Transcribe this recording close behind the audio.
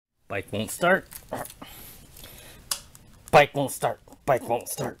Bike won't start. Bike won't start. Bike won't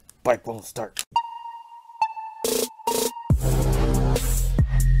start. Bike won't start.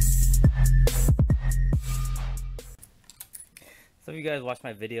 So you guys watched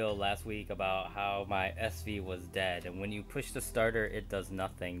my video last week about how my SV was dead, and when you push the starter it does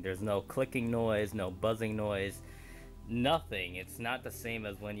nothing. There's no clicking noise, no buzzing noise, nothing. It's not the same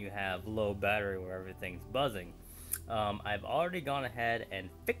as when you have low battery where everything's buzzing. I've already gone ahead and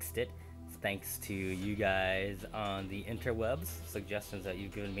fixed it thanks to you guys on the interwebs, suggestions that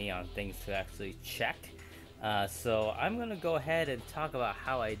you've given me on things to actually check. So I'm gonna go ahead and talk about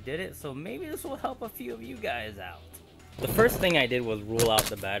how I did it, so maybe this will help a few of you guys out. The first thing I did was rule out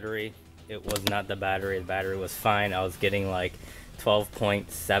the battery. It was not the battery was fine. I was getting like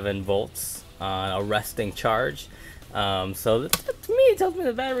 12.7 volts on a resting charge. So to me it tells me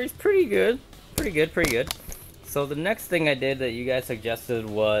the battery's pretty good. Pretty good. So the next thing I did that you guys suggested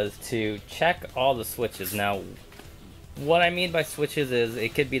was to check all the switches. Now, what I mean by switches is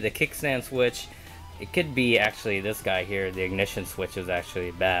it could be the kickstand switch, it could be actually this guy here, the ignition switch is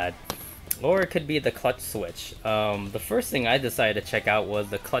actually bad, or it could be the clutch switch. The first thing I decided to check out was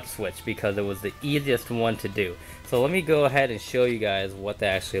the clutch switch because it was the easiest one to do. So let me go ahead and show you guys what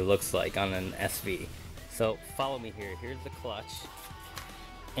that actually looks like on an SV. So follow me here. Here's the clutch.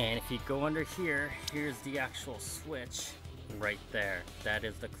 And if you go under here, here's the actual switch right there. That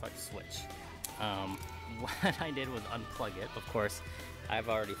is the clutch switch. What I did was unplug it. Of course, I've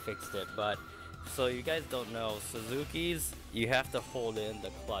already fixed it, but so you guys don't know, Suzuki's, you have to hold in the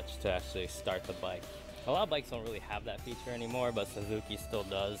clutch to actually start the bike. A lot of bikes don't really have that feature anymore, but Suzuki still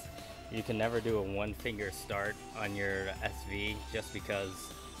does. You can never do a one finger start on your SV just because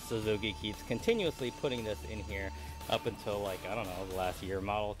Suzuki keeps continuously putting this in here. Up until, like, I don't know, the last year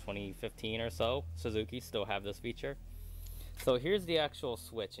model, 2015 or so, Suzuki still have this feature. So here's the actual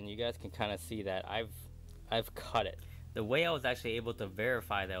switch, and you guys can kind of see that I've cut it. The way I was actually able to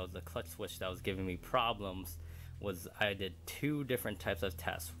verify that was the clutch switch that was giving me problems was I did two different types of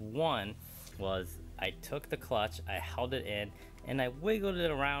tests. One was I took the clutch, I held it in, and I wiggled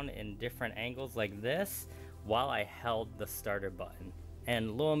it around in different angles like this while I held the starter button.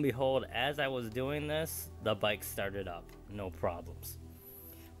 And lo and behold, as I was doing this, the bike started up, no problems.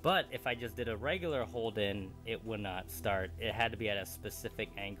 But if I just did a regular hold in, it would not start. It had to be at a specific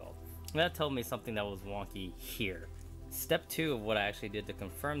angle. And that told me something that was wonky here. Step 2 of what I actually did to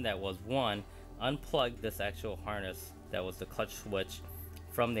confirm that was, one, unplug this actual harness that was the clutch switch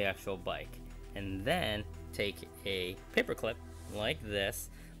from the actual bike. And then take a paper clip like this.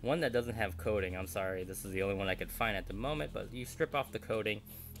 One that doesn't have coating, I'm sorry, this is the only one I could find at the moment, but you strip off the coating,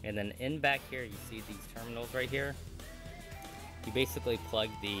 and then in back here you see these terminals right here. You basically plug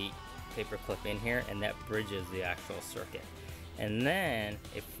the paper clip in here, and that bridges the actual circuit. And then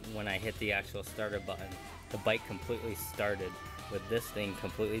when I hit the actual starter button, the bike completely started with this thing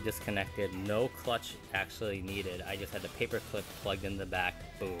completely disconnected, no clutch actually needed. I just had the paper clip plugged in the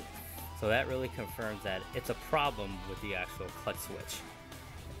back, boom. So that really confirms that it's a problem with the actual clutch switch.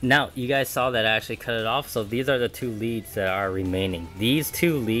 Now, you guys saw that I actually cut it off, so these are the two leads that are remaining. These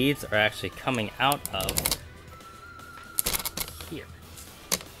two leads are actually coming out of here.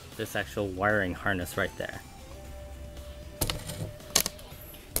 This actual wiring harness right there.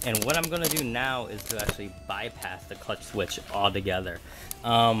 And what I'm going to do now is to actually bypass the clutch switch altogether.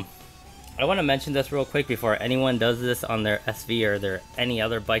 I want to mention this real quick before anyone does this on their SV or any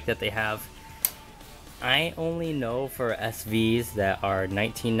other bike that they have. I only know for SVs that are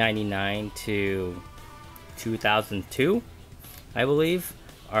 1999 to 2002, I believe,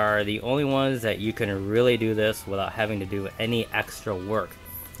 are the only ones that you can really do this without having to do any extra work.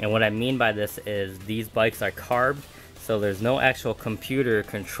 And what I mean by this is these bikes are carbed, so there's no actual computer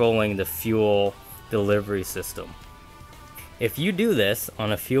controlling the fuel delivery system. If you do this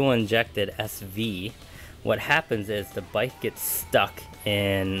on a fuel injected SV, what happens is the bike gets stuck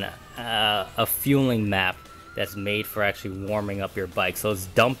in a fueling map that's made for actually warming up your bike. So it's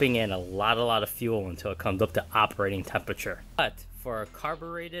dumping in a lot of fuel until it comes up to operating temperature. But for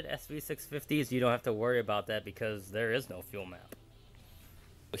carbureted SV650s, you don't have to worry about that because there is no fuel map.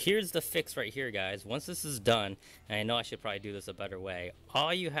 Here's the fix right here, guys. Once this is done, and I know I should probably do this a better way,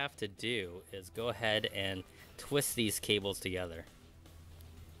 all you have to do is go ahead and twist these cables together.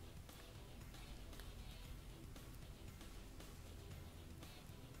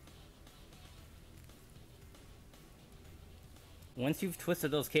 Once you've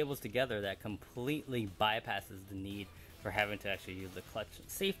twisted those cables together, that completely bypasses the need for having to actually use the clutch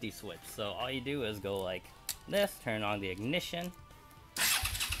safety switch. So all you do is go like this, turn on the ignition,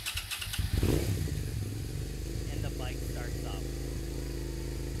 and the bike starts up.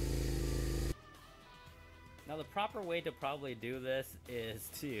 Now the proper way to probably do this is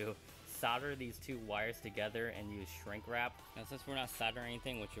to solder these two wires together and use shrink wrap. Now since we're not soldering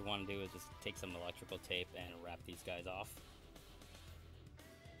anything, what you want to do is just take some electrical tape and wrap these guys off.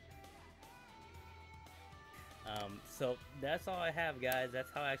 So that's all I have, guys. That's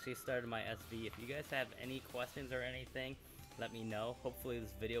how I actually started my SV. If you guys have any questions or anything, let me know. Hopefully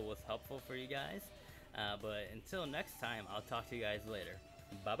this video was helpful for you guys. But until next time, I'll talk to you guys later.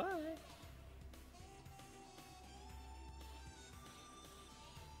 Bye bye.